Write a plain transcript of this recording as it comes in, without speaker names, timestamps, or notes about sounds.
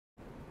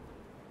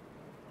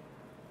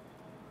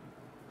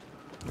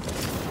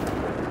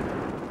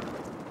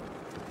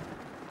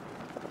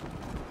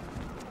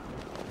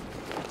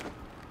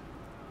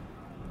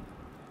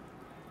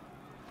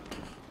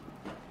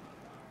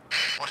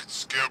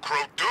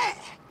Scarecrow do?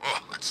 Oh,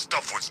 that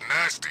stuff was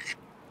nasty.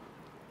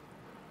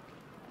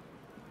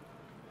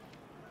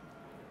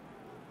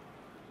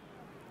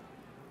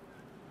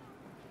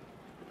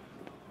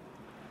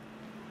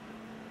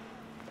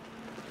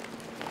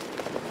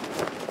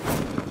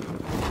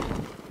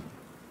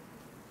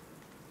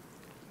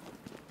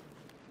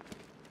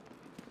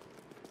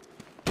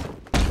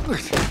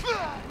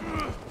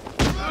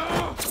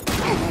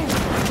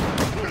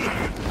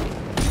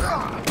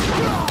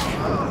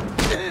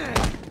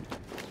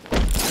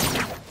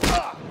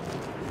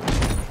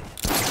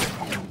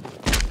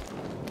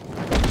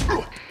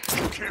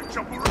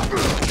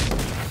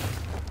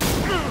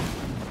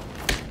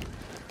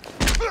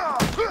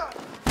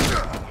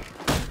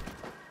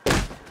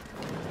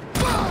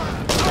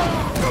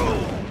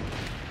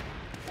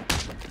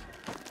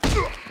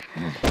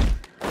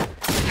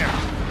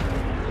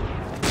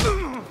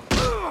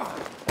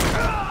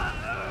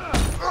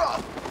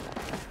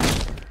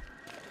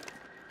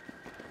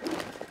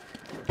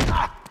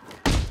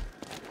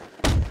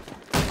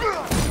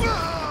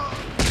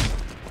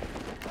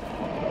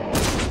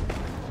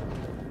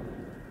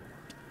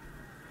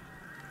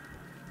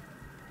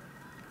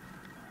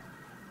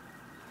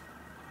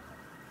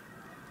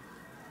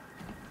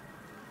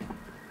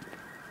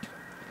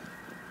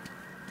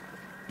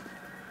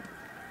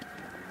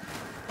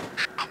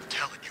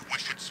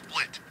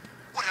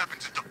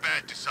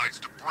 Decides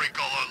to break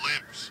all our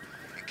limbs.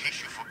 In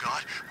case you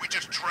forgot, we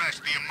just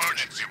trashed the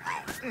emergency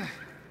room.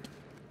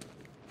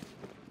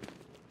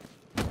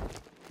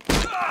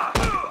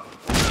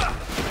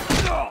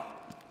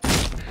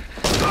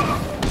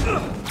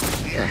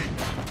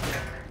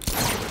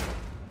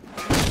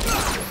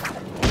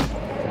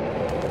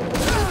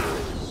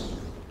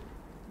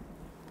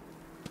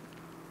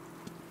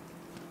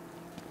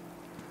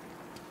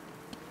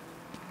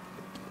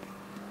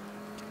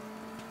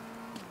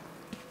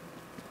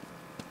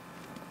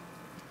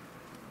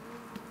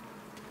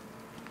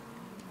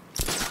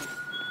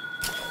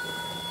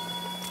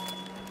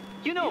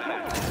 You know,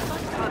 Matt, as I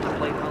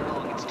contemplate how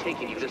long it's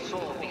taken you to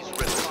solve these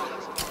riddles,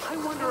 I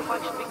wonder if I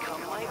should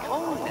become my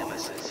own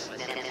nemesis.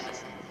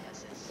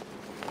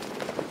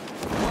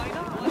 Why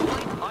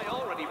not? I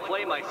already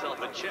play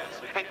myself at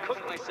chess and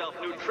cook myself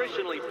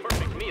nutritionally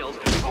perfect meals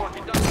or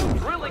conduct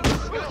thrilling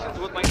discussions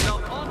with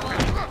myself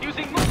online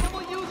using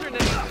multiple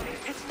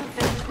usernames. It's the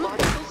next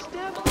logical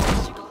step.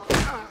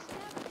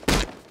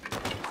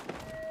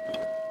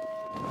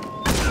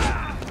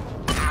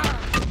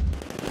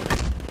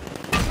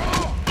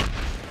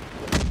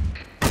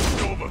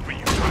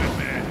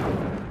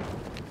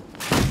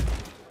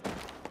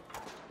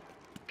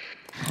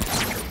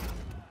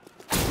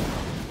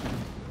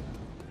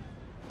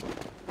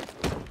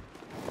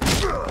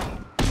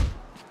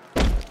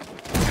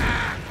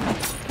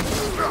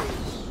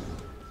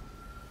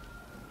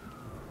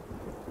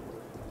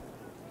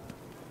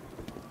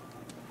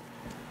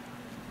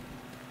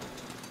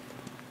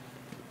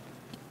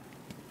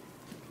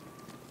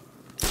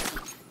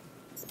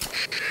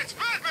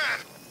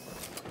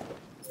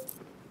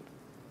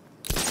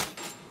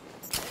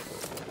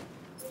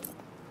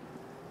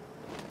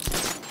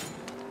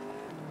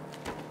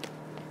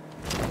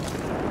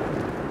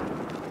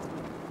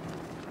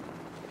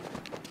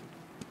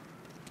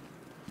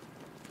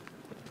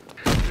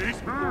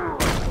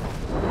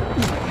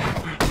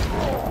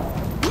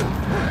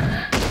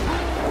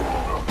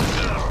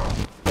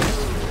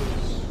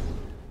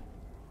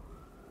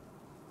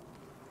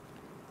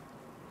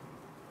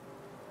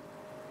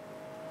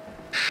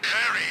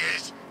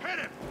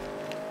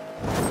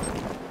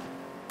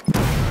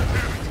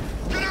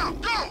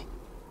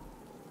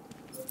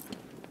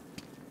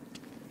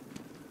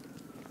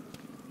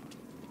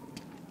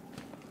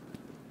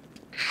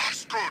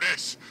 Screw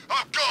this!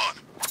 I'm gone!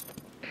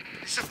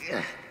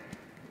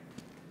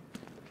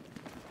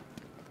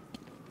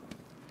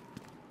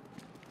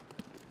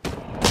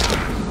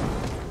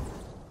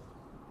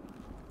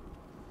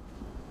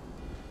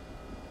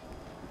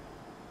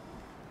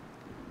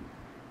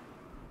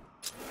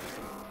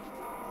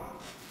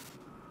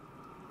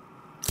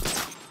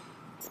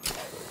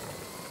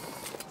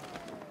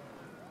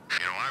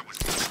 I was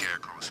with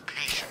Scarecrow's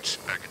patients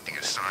back at the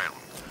asylum.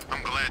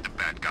 I'm glad the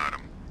bat got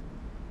him.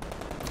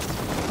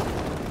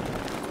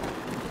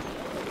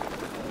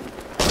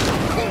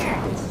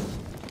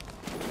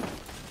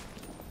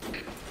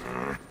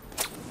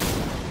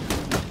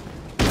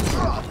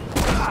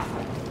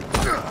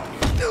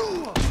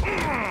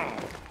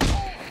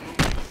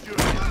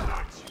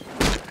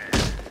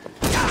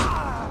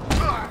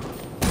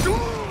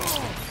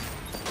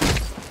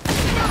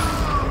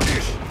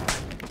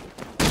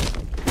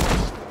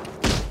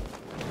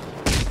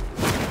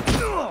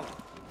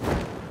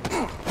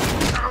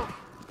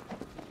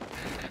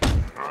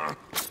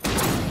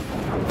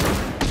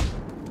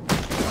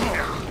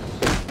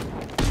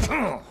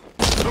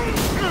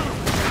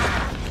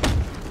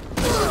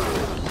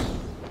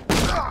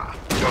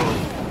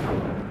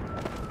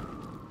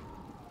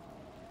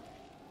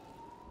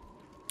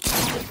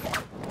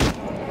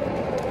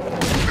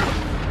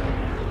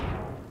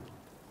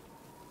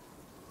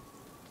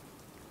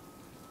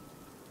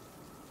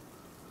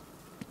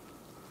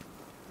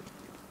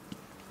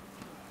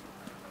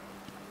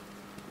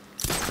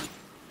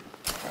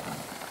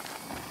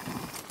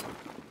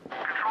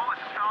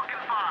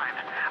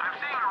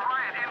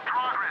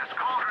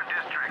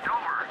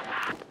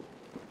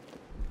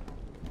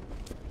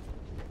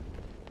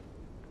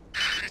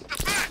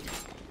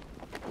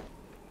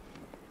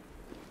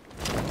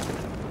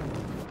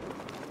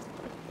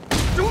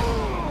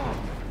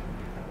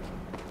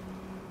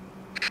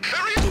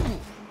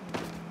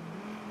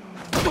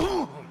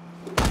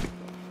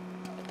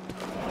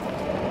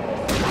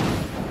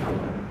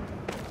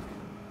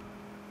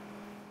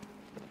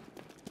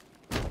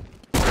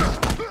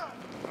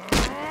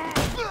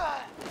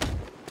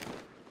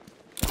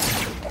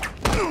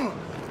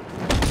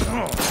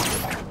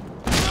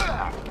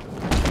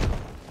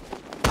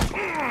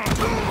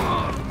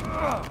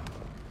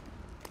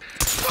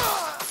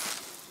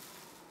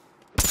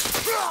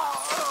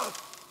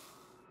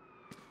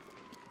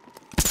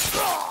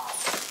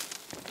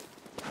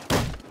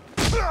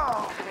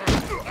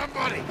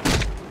 Somebody!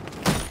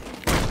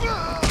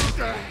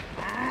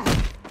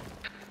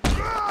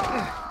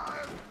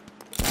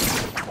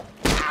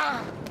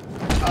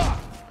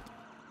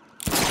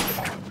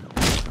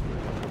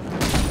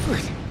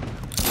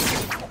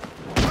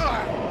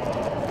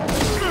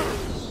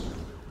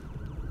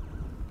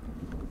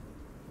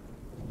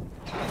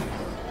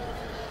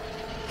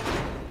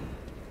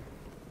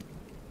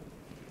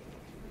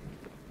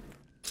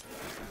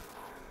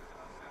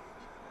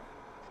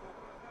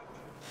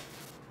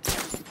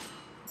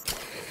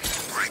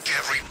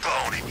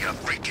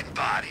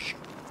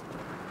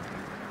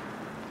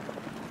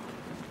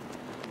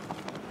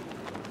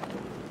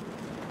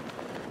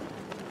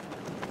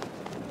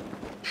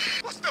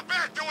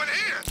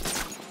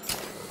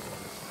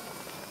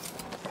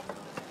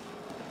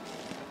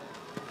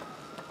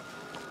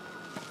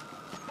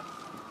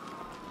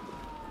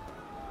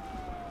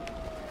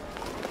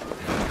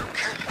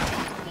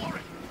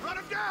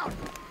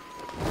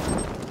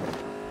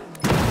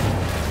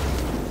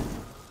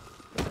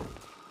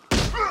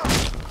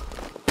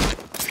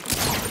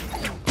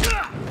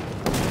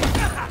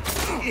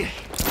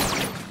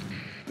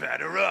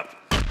 Batter up.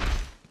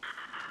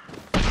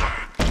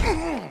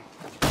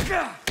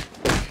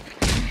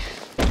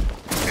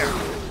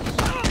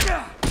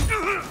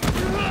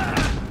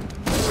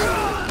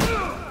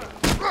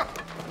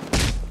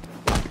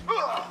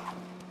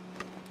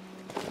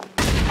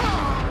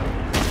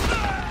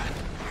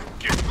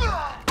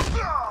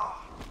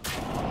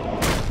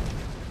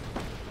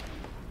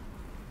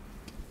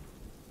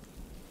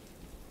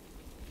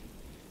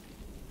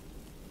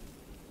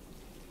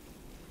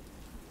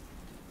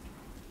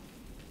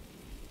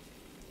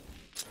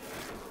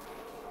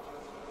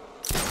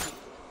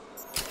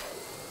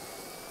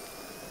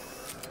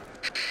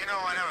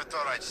 I never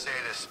thought I'd say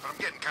this, but I'm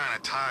getting kind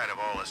of tired of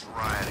all this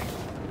rioting.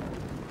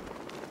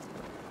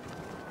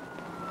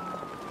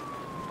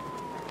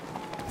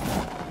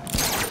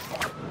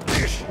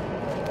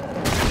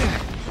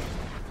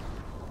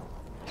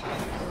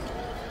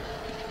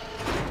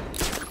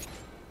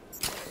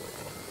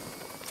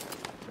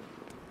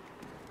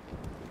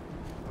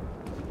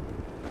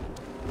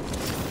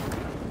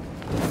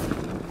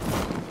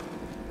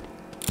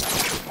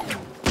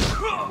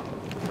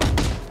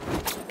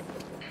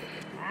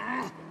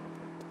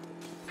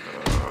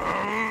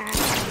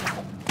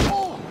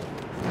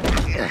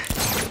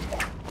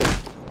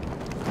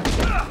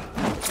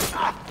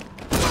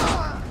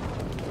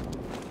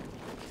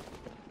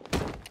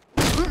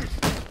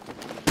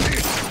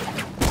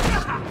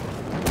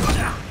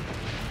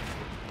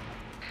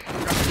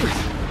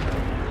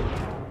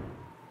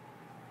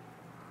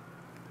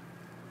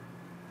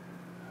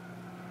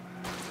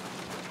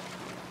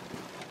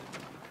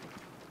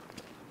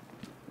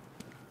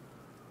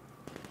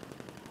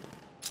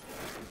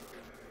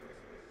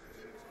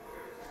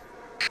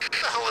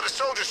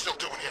 Soldiers still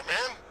doing here,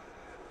 man?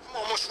 I'm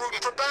almost rooting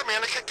for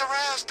Batman to kick their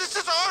ass. This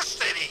is our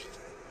city!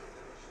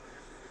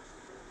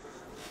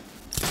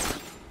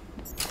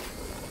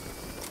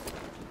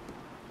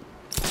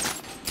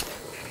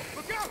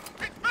 Look out!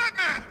 It's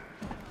Batman!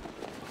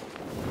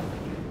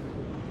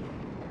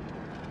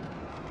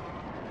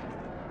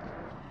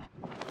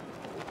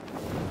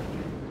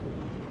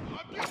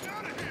 I'm getting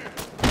out of here!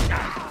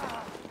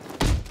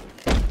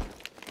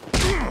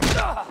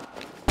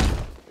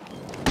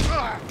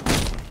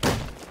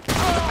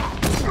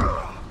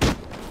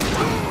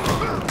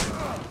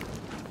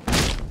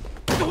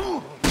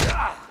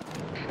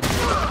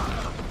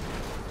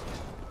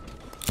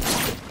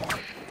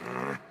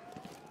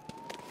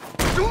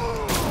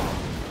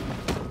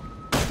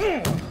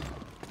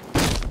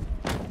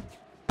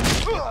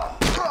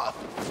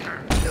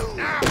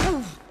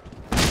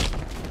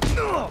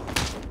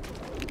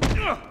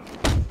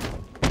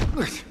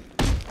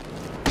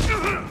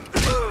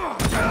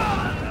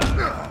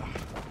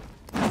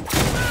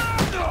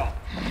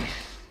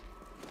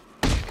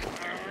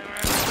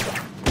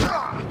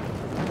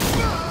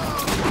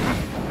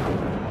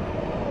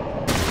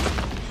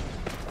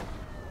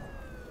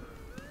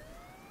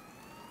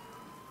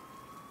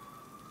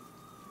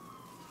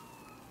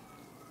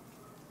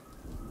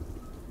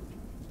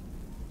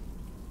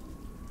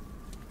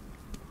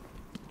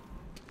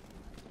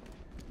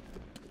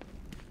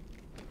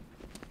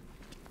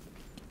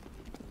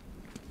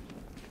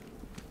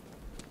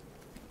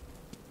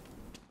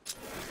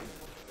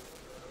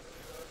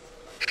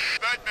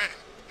 Batman!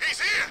 He's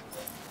here!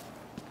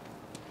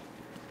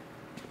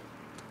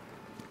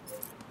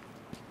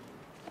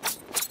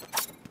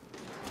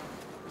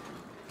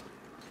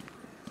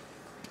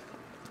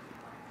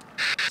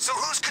 So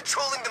who's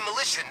controlling the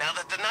militia now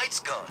that the Knight's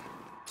gone?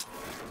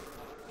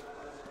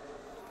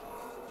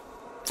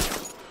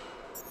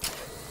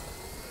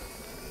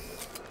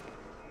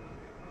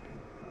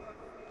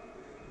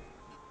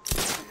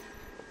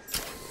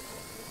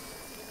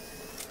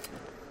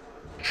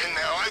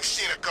 I've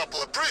seen a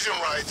couple of prison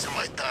riots in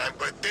my time,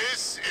 but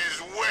this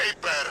is way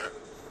better.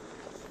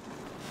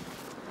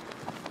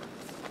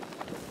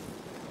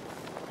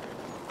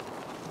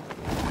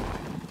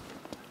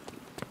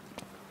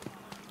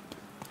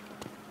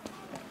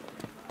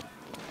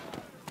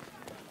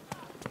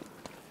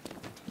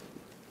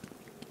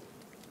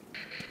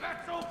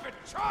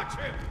 Charge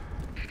him!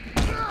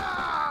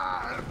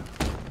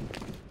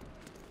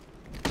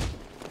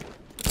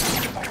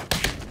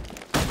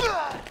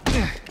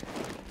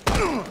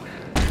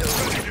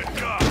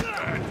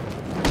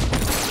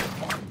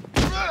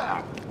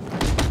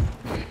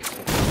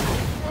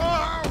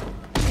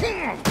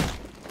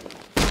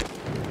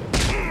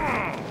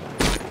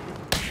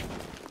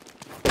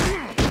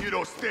 You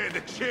don't stand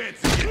a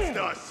chance against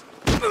us.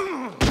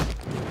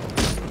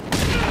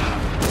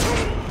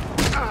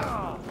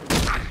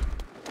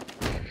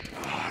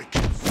 I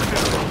can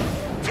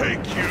still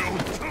take you.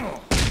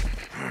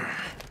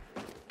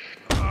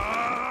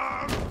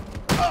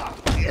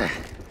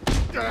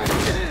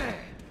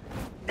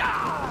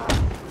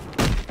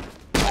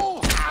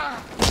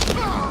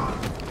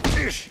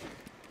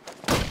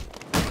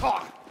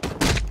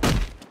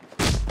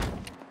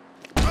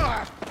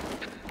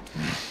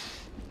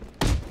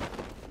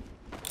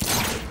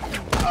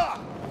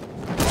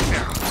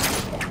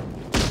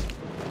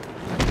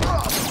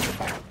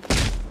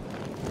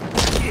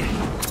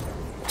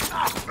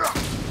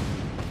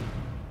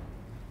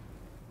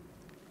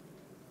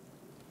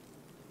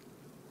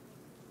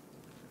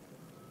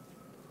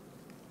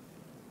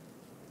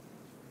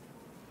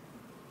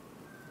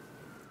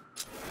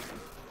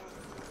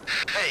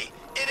 Hey,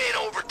 it ain't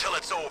over till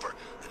it's over.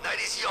 The night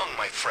is young,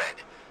 my friend.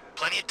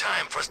 Plenty of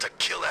time for us to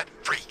kill that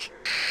freak.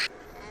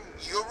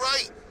 You're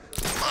right.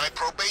 My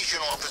probation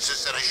officer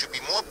said I should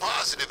be more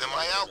positive in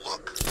my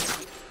outlook.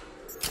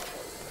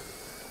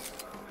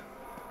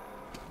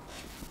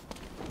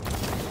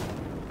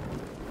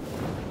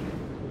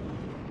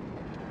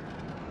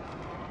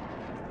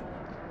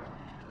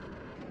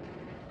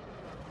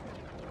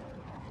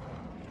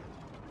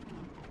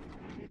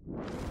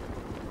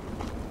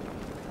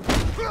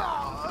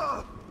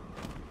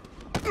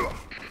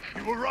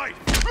 You were right.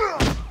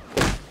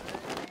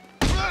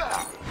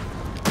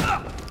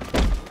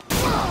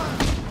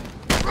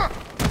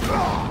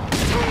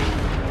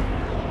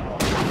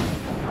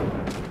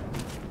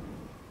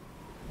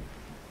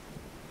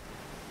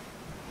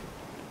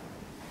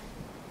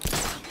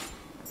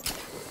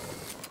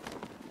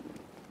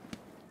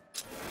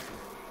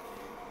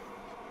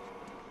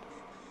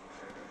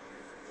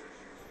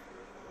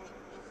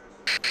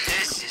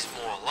 This is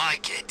more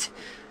like it.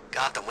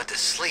 Gotham went to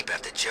sleep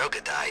after Joker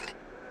died.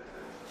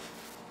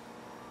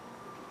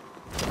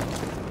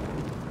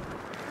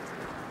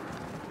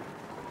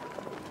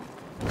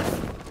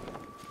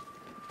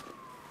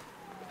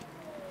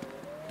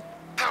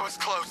 That was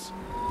close.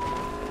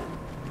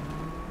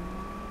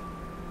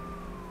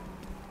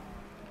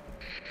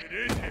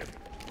 It is him.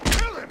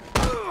 Kill him.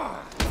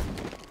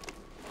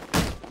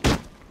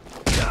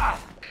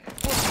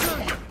 We'll kill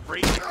you,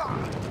 freak.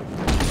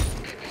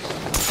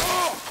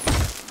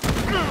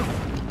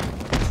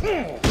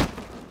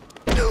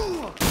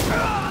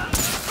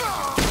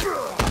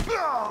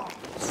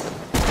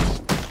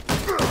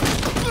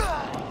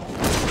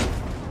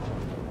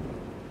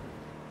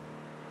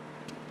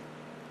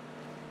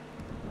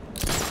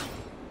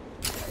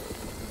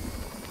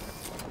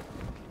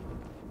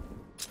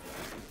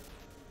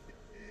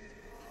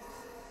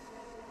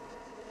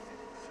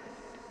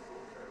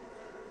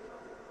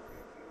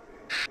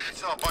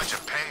 Saw a bunch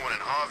of Penguin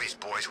and Harvey's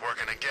boys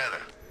working together.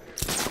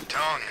 I'm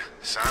telling you,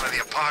 sign of the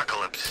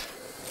apocalypse.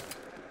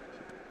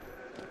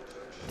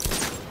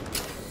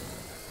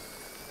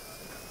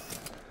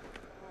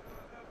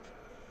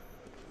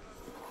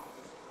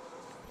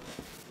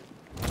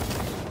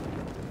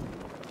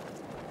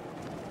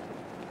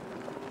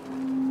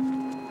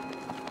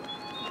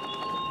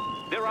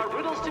 There are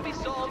riddles to be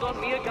solved on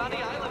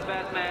Miyagani Island,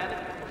 Batman,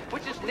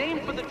 which is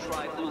named for the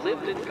tribe who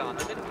lived in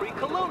Gotham in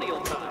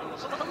pre-colonial times.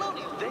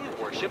 They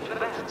worshipped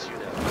bats, you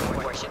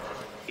know. Worship.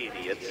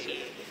 Idiots.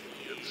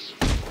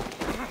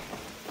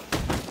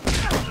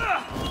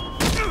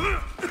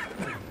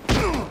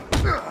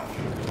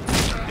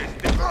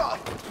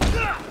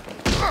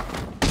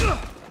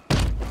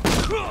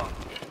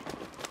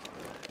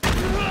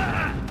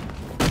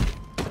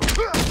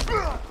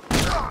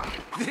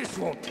 This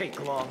won't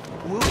take long.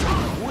 We'll be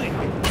quick.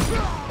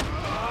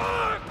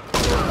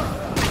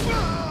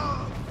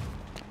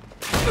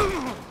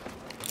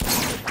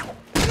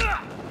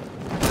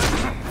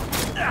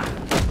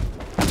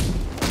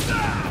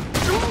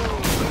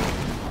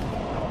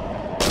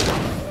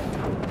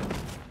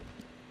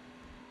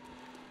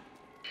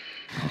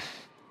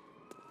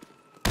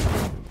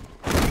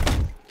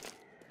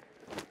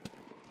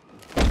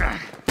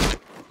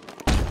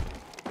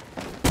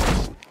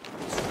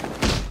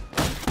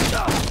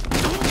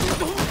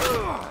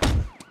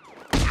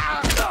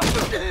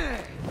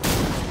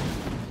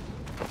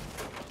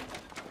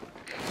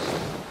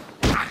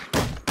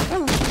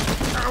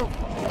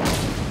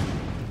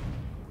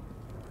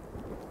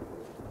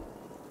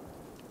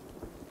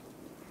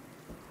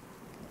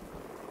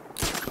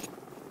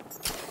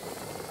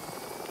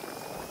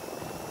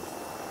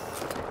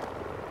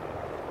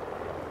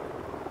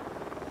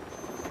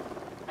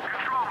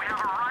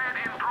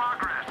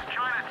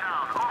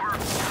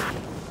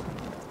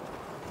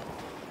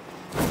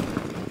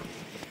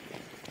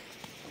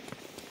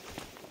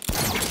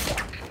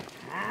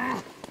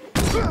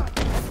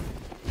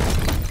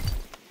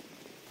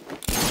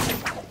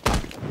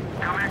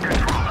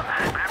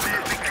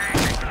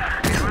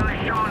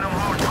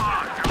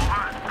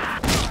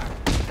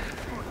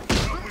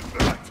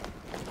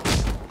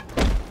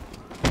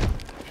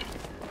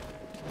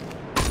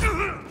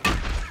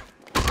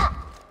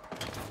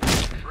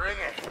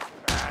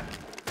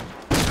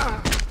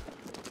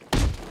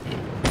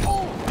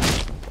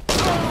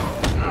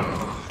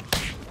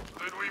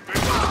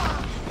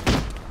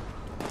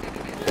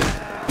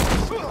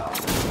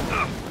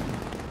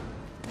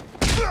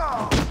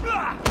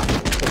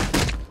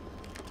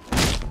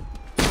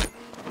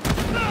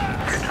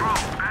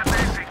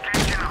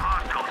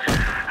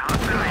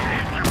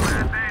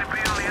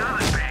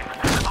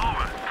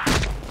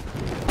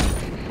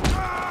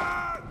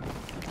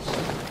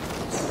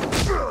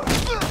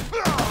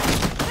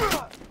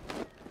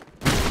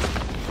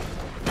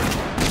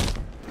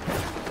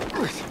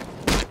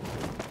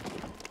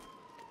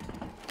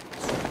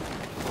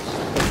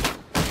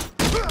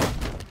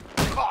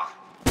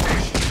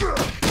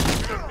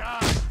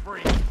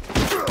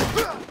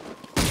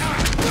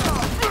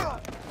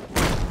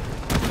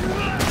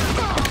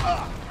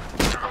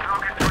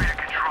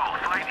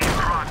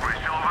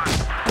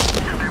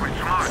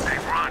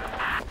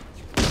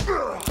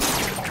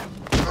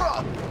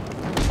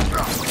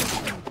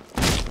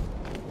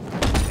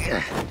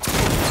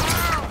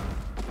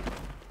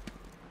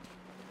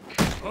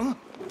 Huh?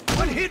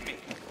 What hit me?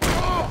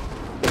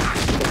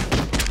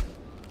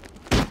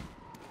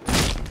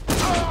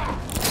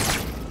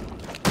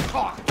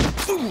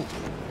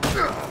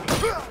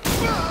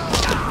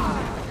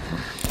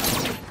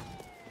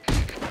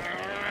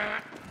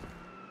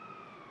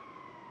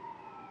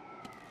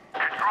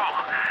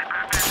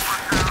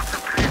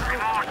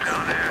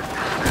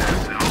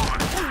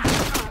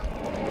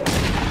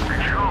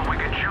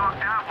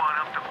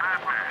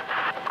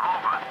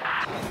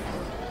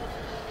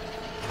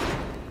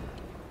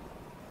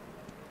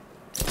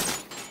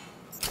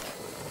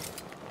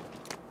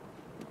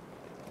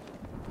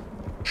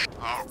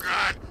 Oh,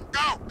 God!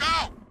 Go!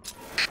 Go!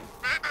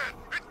 Batman!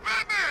 It's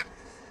Batman!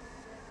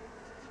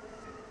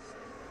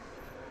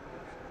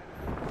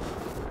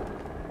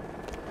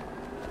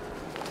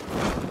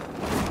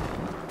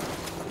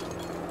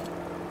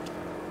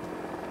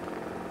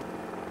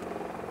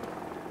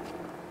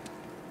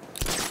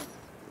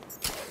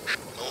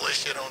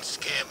 Militia don't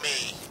scare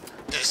me.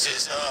 This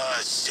is our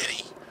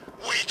city.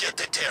 We get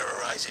to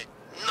terrorize it.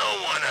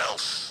 No one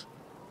else.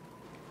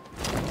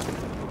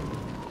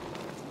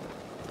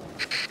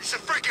 It's a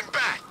freaking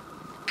bat!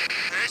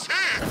 It's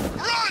here!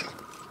 Run!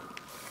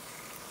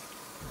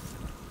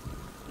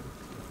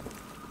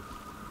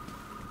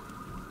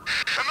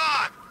 Come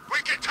on! We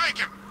can take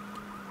him!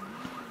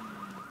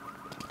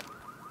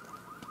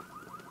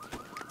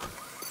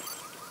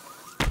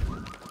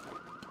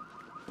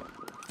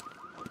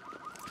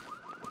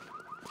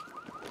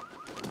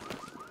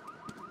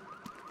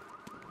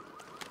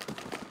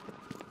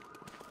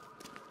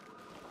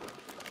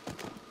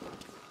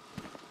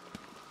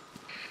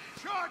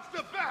 Charge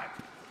the bat!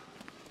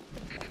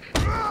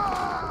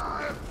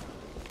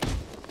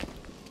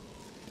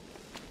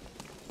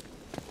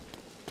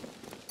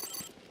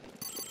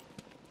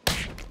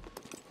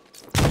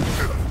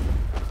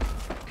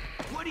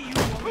 What do you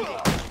want me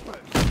to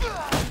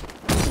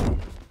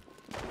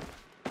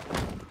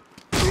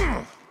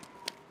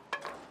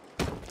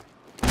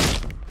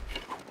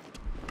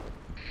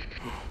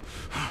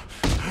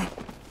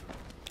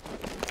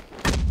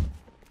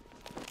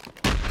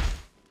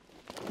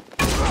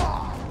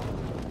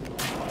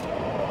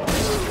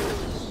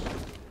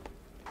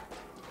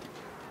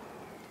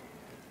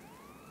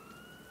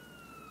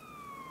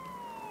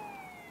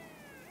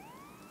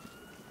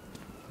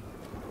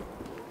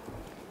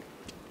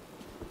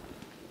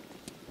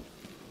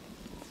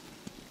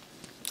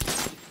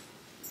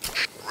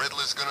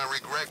Riddler's gonna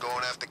regret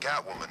going after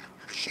Catwoman.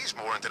 She's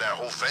more into that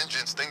whole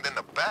vengeance thing than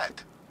the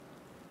bat.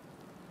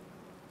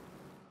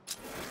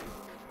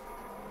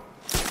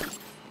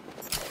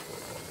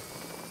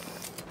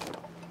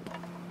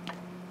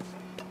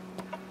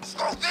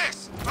 Screw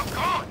this! I'm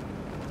gone!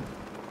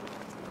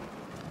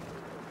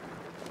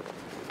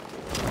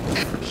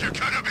 You're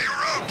gonna be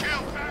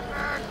roadkill,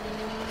 Batman!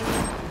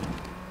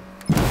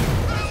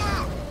 Bail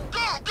out!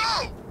 Go!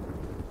 Go!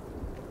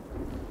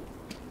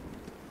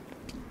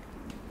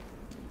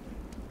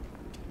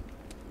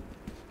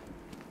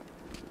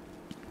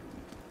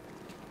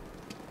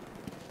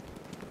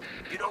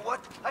 You know what?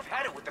 I've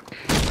had it with the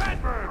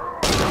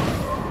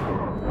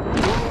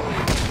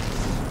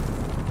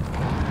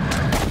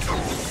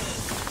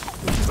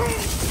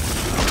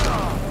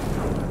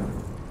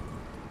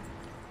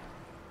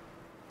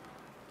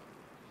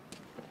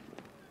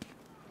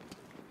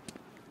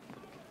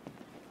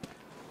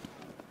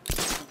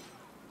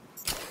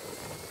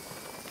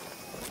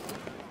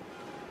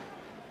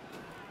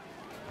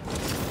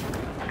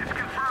It's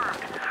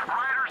confirmed.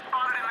 Rider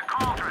spotted in the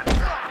cauldron.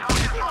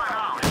 Target fire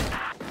out.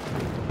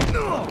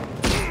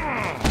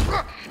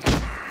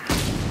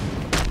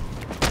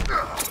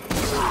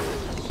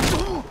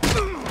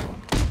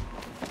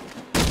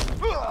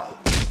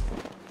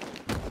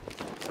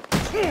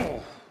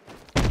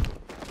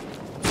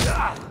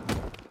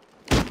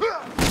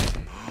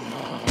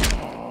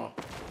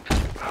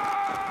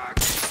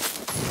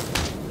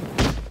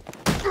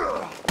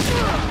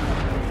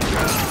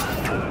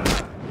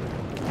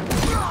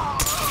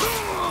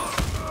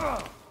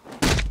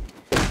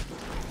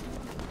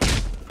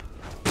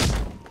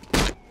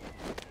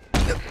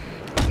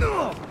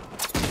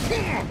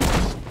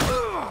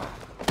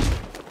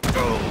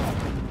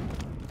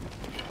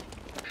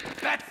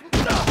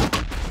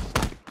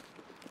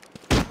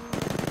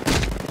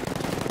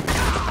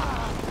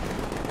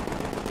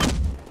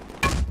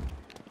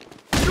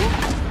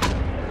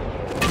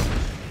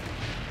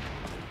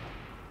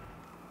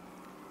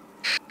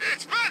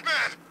 It's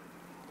Batman!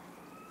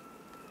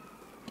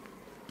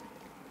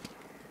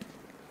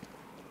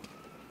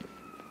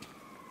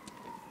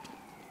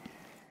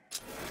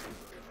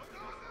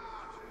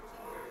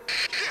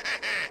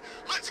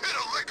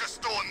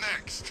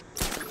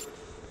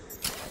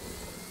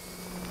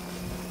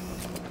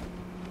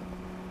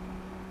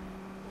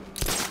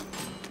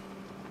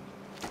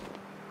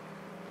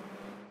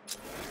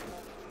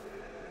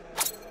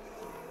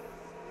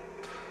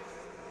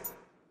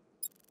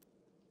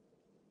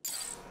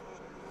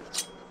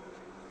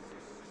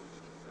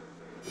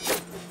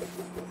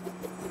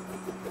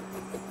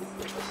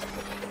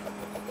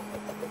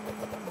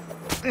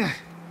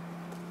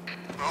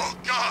 Oh,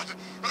 God!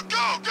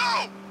 Go!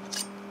 Go!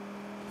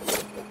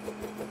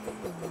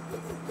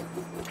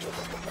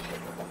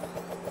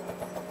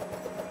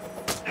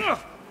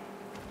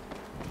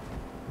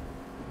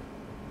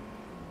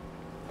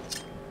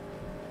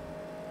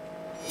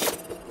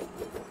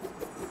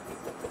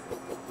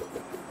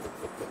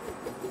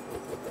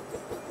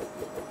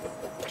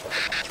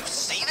 You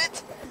seen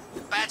it?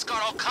 The Bat's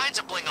got all kinds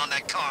of bling on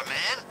that car,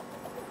 man.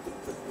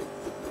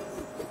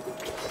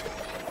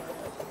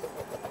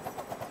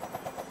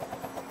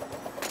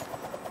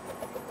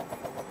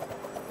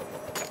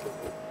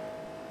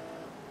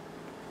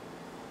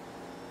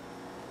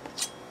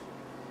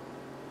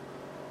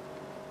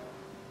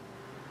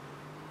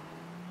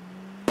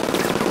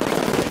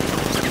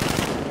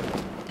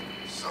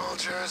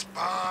 Soldiers,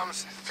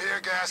 bombs, fear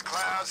gas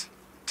clouds,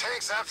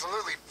 tanks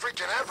absolutely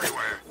freaking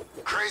everywhere.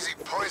 Crazy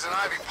poison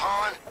ivy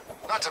pollen,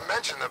 not to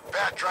mention the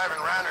Bat driving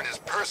around in his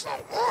personal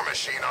war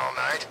machine all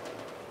night.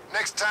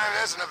 Next time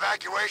there's an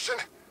evacuation,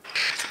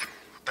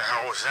 what the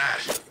hell was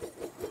that?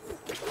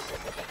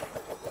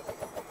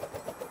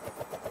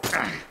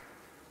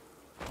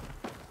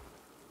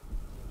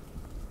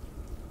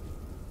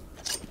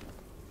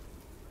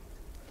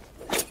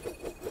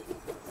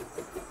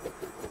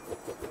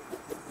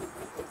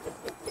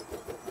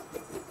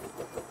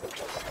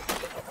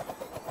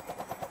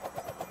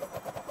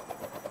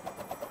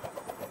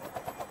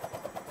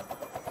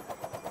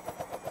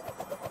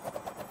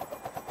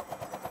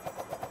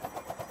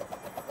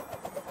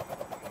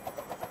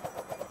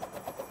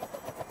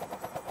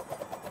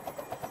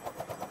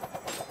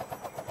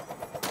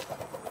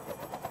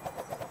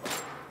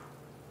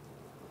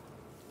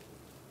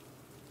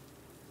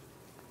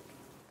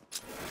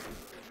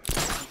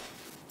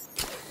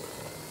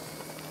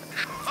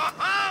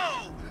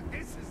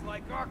 This is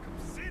like Arkham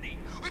City.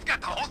 We've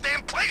got the whole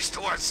damn place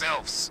to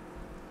ourselves.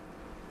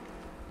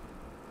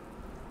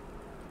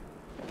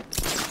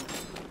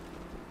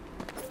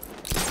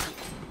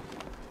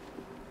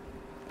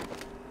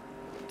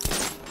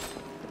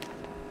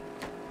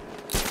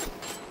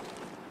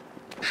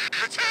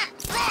 It's him!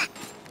 Run!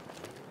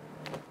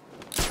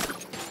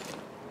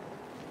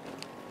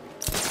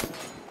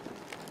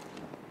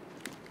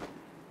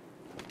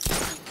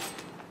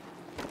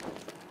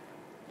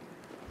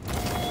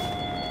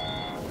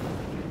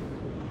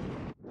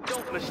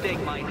 Don't mistake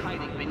my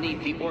hiding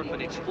beneath the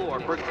orphanage floor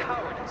for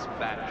cowardice,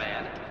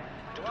 Batman.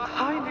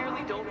 I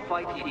merely don't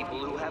fight people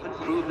who haven't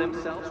proved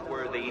themselves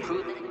worthy.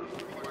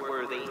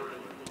 Worthy.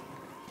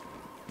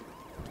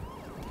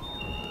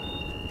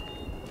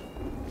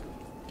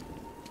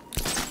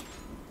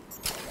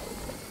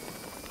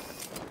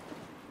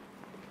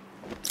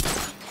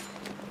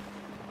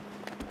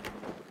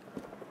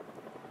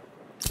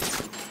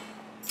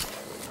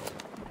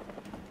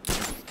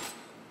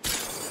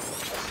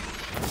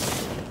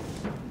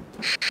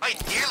 I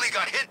nearly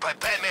got hit by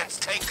Batman's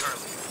tank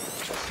earlier.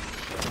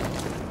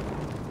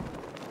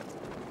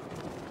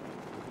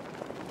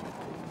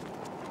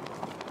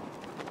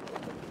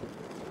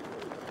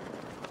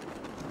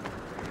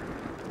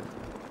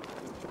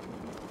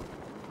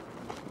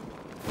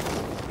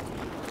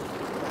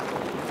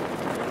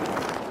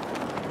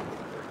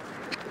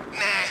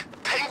 Nah,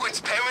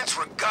 Penguin's parents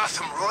were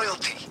Gotham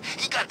royalty.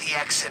 He got the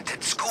accent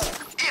at school,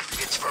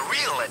 if it's for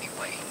real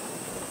anyway.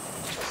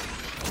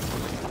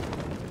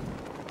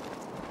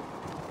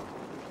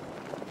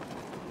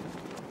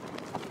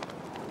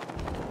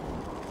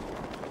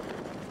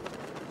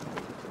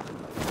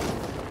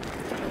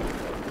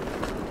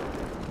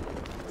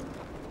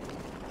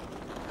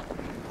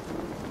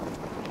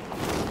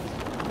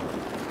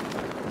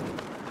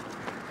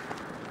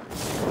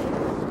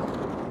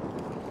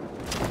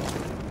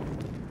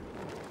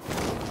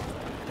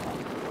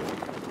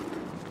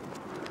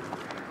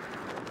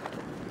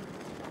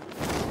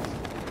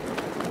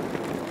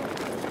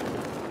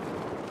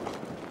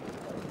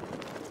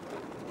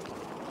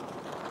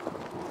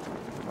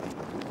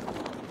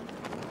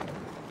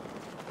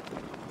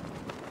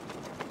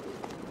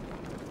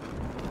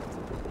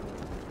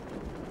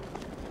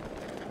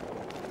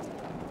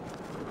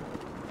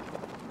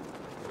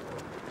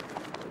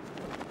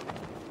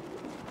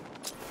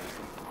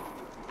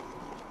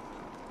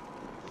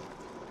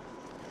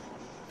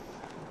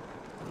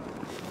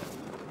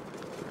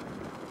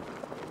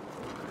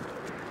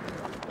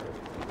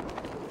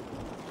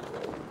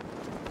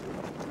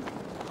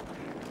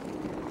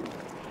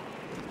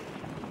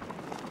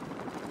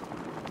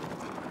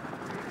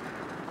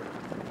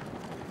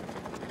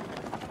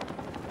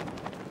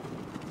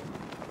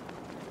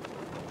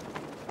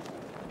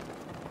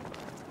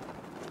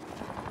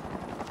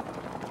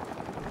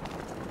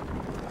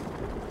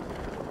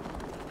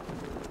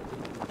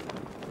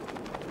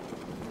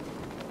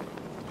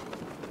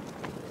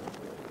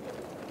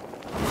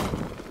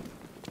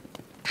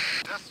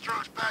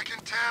 Deathstroke's back in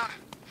town?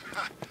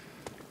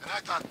 And I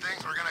thought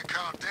things were gonna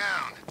calm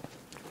down.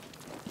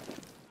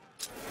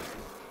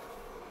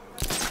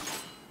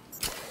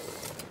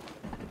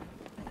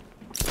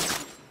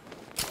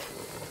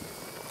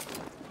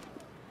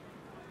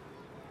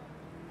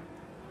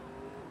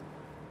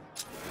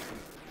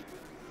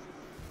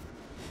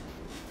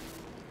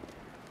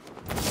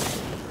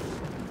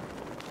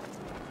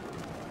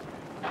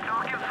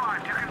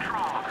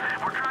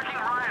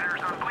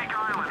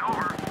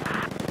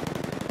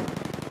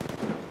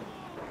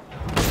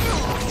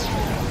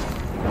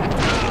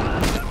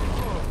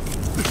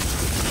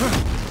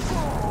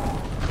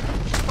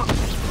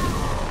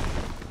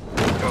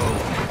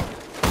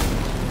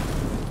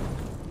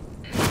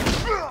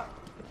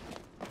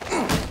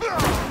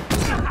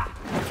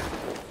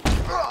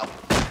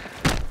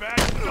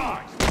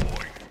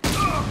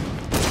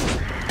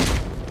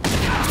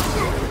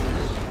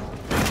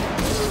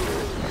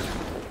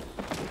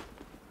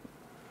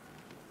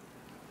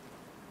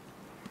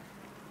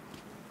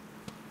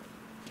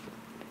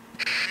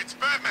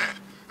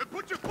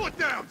 Foot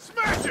down!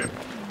 Smash him!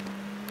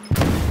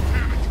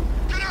 Damn it!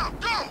 Get out!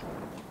 Go!